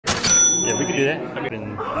we could do that.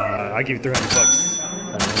 I'll give you 300 bucks.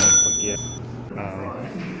 Yeah.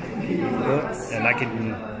 And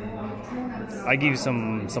I give you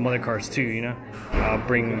some other cards too, you know. I'll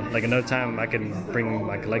bring, like, another time I can bring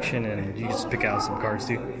my collection and you just pick out some cards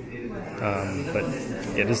too. But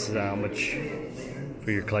yeah, this is how much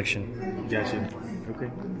for your collection. Gotcha. Okay.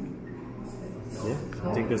 Yeah.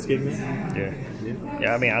 Take the skip, man. Yeah.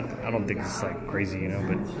 Yeah. I mean, I don't think it's like crazy, you know.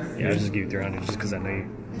 But yeah, I'll just give you 300 just because I know you.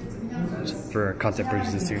 Just for content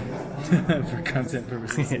purposes too. For content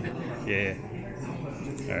purposes. Yeah.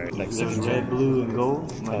 All right. Like red, blue, and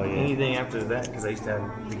gold. Like oh yeah. Anything after that, because I used to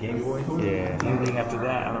have the Game Boy. Yeah. Anything after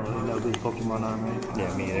that, I don't really know who Pokemon are, man.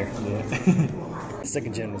 Yeah, me either. Yeah. The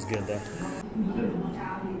second gen was good though.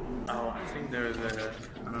 Oh, I think there's a.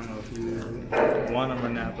 I don't know if you want them or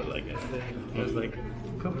not, but like I said, there's like a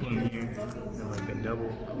couple in here. There's like a double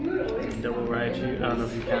Raichu. I don't know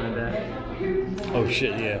if you counted that. Oh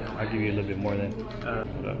shit, yeah. I'll give you a little bit more then.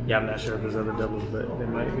 Yeah, I'm not sure if there's other doubles, but there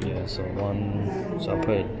might be. Yeah, so I'll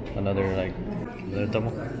put another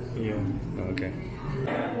double? Yeah. Oh, okay.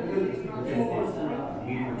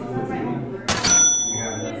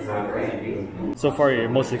 So far, your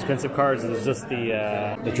most expensive cards is just the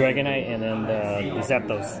Dragonite and then the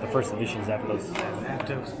Zapdos, the first edition Zapdos.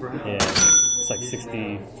 Yeah, it's like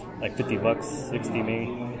 60, like 50 bucks, 60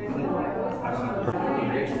 maybe.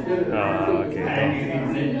 Okay.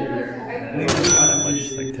 Not that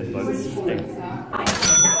much, like 10 bucks.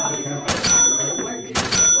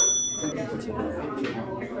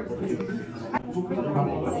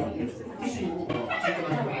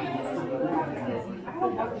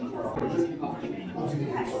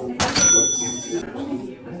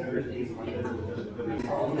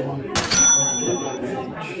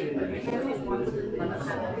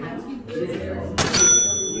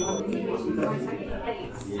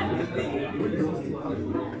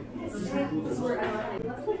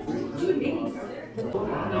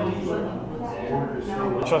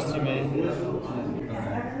 Trust you, man.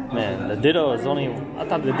 Man, the Ditto is only. I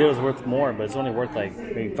thought the Ditto was worth more, but it's only worth like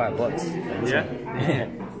maybe $5. Like yeah? Yeah. I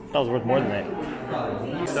thought it was worth more than that.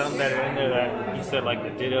 Something that are in there that you said like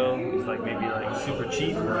the Ditto is like maybe like super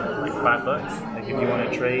cheap, like $5. Like if you want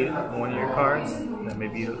to trade one of your cards, then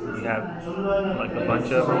maybe you have like a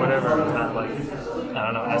bunch of or whatever. It's not like, I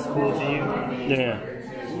don't know, that's cool to you. Yeah.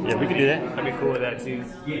 Yeah, we could do that. I'd be cool with that too.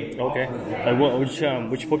 Okay. Like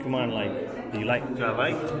which Pokemon do you like? Do I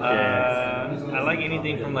like? Yeah. I like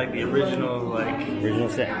anything from like the original original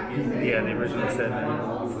set. Yeah, the original set.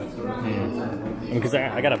 Because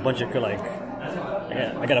I got a bunch of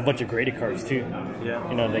I got a bunch of graded cards too. Yeah.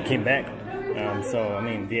 You know, they came back. So I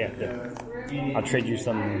mean, yeah, I'll trade you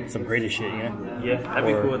some graded shit, you know? Yeah, I'd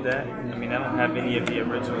be cool with that. I mean, I don't have any of the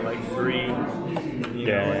original like 3, you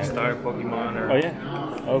know, like Star Pokemon or. Oh yeah.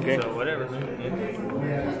 Okay. So whatever.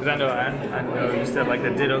 Because I know you said like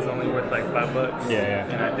the Ditto's only worth like $5. Yeah.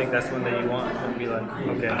 And I think that's one that you want. I'd be like,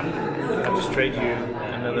 okay, I'll just trade you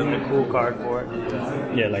another really cool card for it.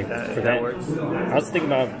 Yeah, like that, for that works. I was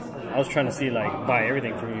thinking about. I was trying to see like buy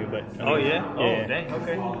everything from you, but. Oh yeah. Oh dang.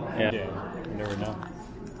 Okay. Yeah. You never know.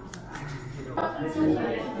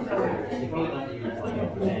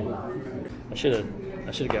 I should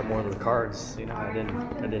have got more of the cards. You know, I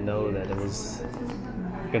didn't know that it was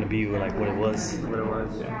gonna be like what it was.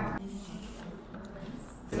 Yeah.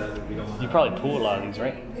 You probably pull a lot of these,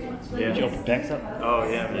 right? Yeah. Did you open packs up? Oh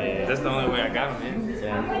yeah. Yeah. That's the only way I got them in.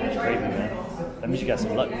 Yeah, that's crazy, man. That means you got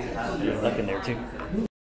some luck. Luck in there too.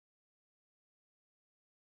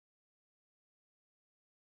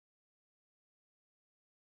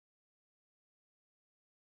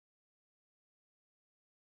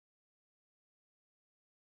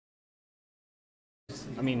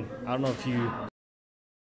 I mean, I don't know if you.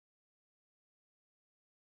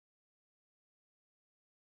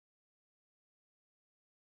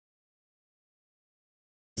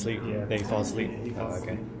 Sleep. Yeah. They fall asleep. Oh,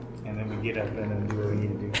 okay. And then we get up and then do what we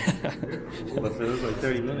need to do. But for those like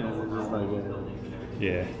 30 minutes, it's just like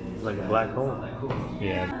it's like a black hole.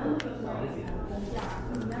 Yeah.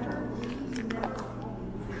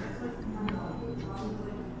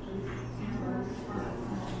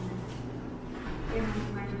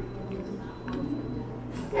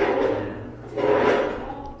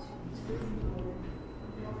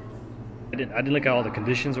 I didn't look at all the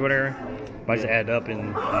conditions or whatever, but I just add up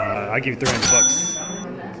and I give you 300 bucks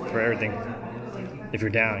for everything if you're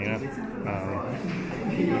down, you know.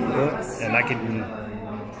 And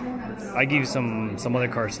I give you some other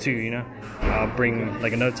cards too, you know. I'll bring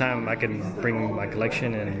like another time I can bring my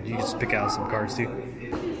collection and you just pick out some cards too. All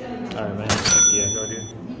right, man. Yeah, go do.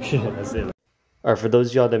 That's it. Alright, for those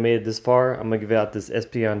of y'all that made it this far, I'm going to give out this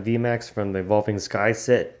Espeon VMAX from the Evolving Sky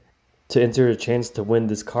set. To enter a chance to win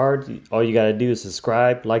this card, all you gotta do is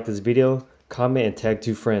subscribe, like this video, comment, and tag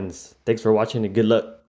 2 friends. Thanks for watching and good luck.